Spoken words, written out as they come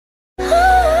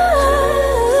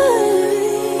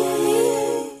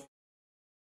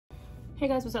Hey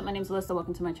guys, what's up? My name is Alyssa.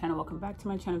 Welcome to my channel. Welcome back to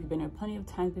my channel if you've been here plenty of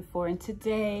times before. And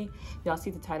today, y'all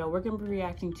see the title, we're gonna be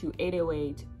reacting to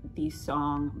 808, the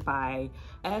song by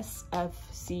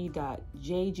SFC.JGR,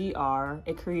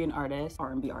 a Korean artist,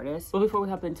 R&B artist. But before we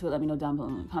hop into it, let me know down below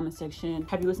in the comment section.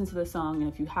 Have you listened to the song?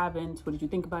 And if you haven't, what did you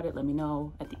think about it? Let me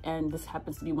know at the end. This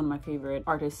happens to be one of my favorite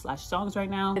artists / songs right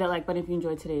now. Hit that like button if you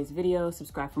enjoyed today's video.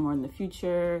 Subscribe for more in the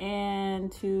future.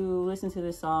 And to listen to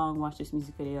this song, watch this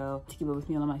music video, to keep up with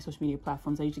me on my social media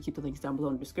platforms, I usually keep the links down below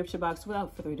in the description box.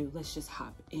 Without further ado, let's just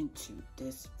hop into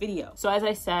this video. So as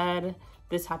I said,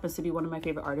 this happens to be one of my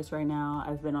favorite artists right now.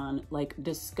 I've been on like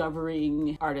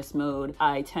discovering artist mode.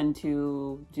 I tend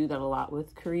to do that a lot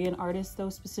with Korean artists though,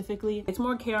 specifically. It's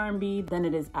more K-R&B than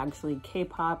it is actually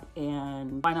K-pop,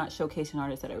 and why not showcase an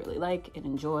artist that I really like and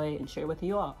enjoy and share with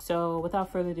you all. So without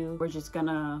further ado, we're just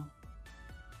gonna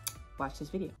watch this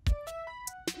video.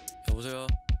 여보세요?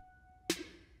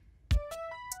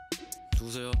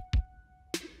 누구세요?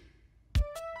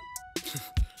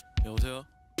 여보세요?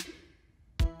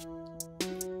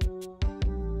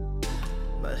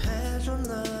 말해줘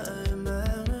나의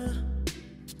맘을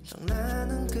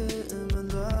장난은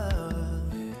그만둬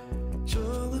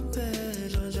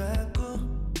조급해져 자꾸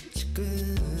지금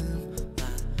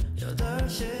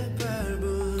 8시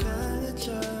 8분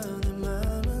강해져 내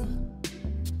맘은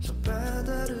저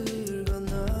바다를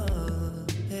건너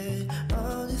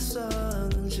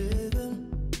어디서는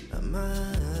지금 아마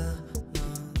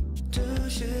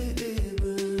 2시 2분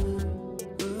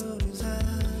우리 사이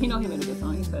You know he made a good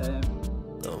song, he said.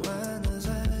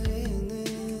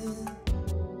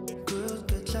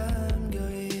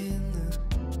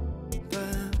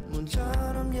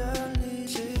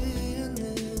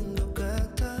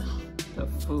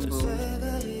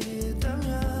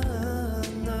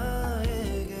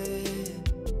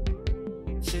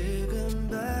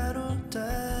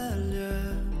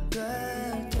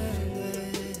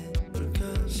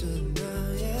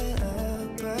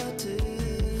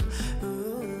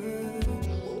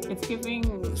 It's giving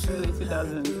early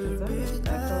 2000s. Is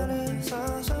that Echo?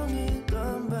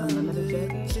 Unlimited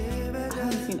Jacket? I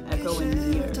haven't seen Echo in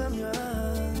years.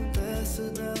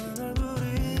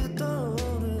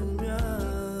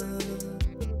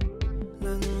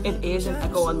 It is an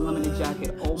Echo Unlimited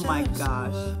Jacket. Oh my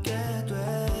gosh.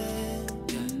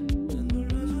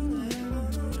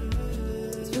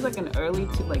 This feels like an early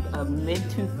to like a mid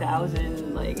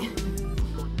 2000 like.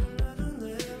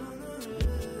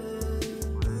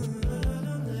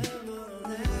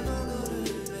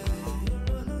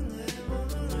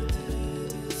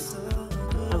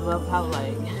 I love how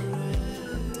like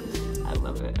I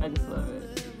love it. I just love it.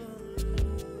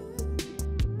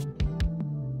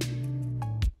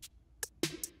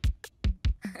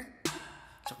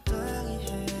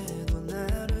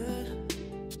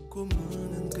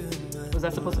 Was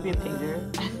that supposed to be a pager?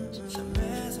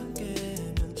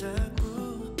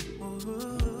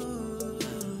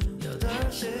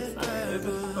 Sorry,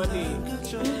 this is funny.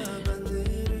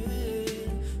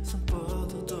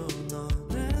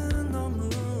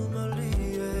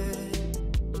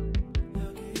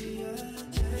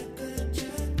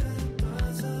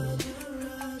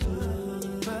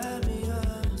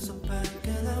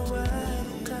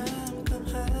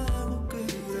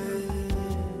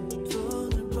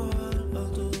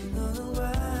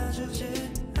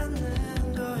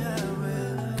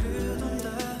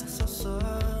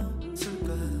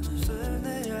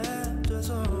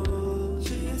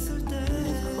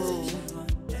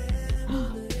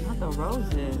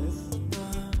 Roses.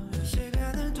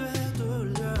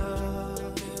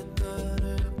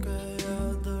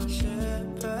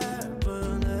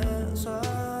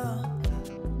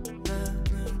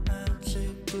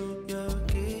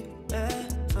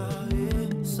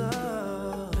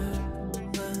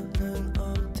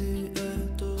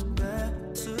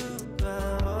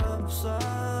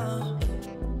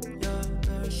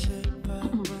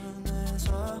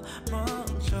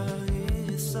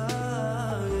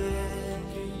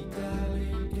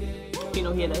 You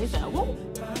know, hear that? He said, whoa.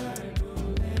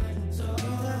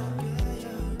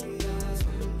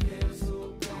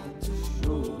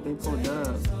 Ooh, they pulled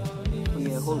up. Oh,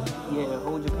 yeah,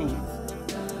 hold your pants.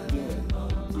 Yeah.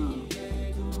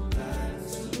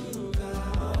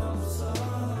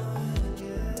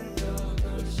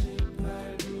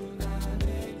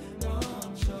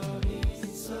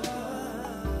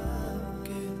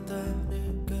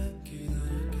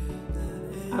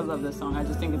 I love this song. I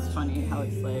just think it's funny how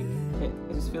it's like, it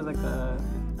just feels like an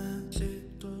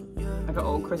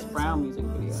old Chris Brown music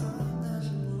video.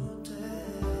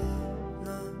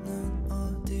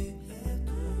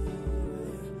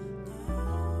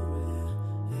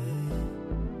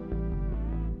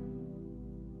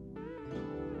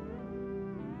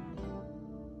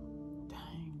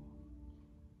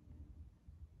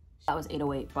 That was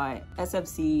 808 by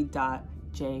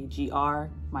SFC.JGR,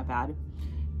 my bad.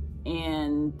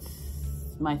 And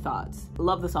my thoughts.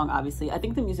 Love the song, obviously. I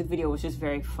think the music video was just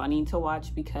very funny to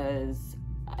watch because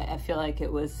I feel like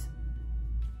it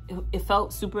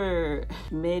felt super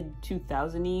mid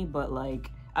 2000-y, but like,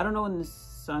 I don't know when this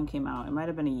song came out. It might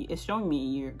have been it's showing me a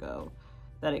year ago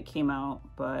that it came out,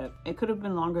 but it could have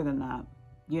been longer than that,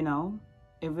 you know?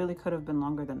 It really could have been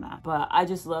longer than that. But I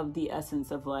just love the essence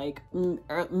of like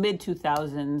mid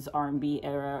 2000s R&B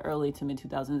era, early to mid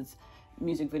 2000s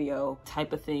music video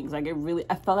type of things. Like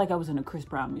I felt like I was in a Chris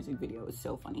Brown music video. It was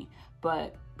so funny,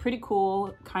 but pretty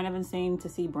cool. Kind of insane to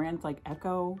see brands like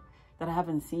Echo that I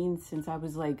haven't seen since I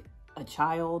was like a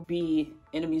child be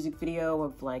in a music video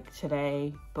of like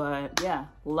today. But yeah,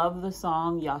 love the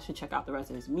song. Y'all should check out the rest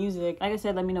of his music. Like I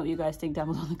said, let me know what you guys think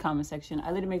down below in the comment section.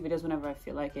 I literally make videos whenever I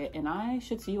feel like it, and I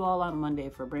should see you all on Monday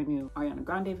for a brand new Ariana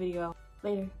Grande video.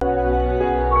 Later.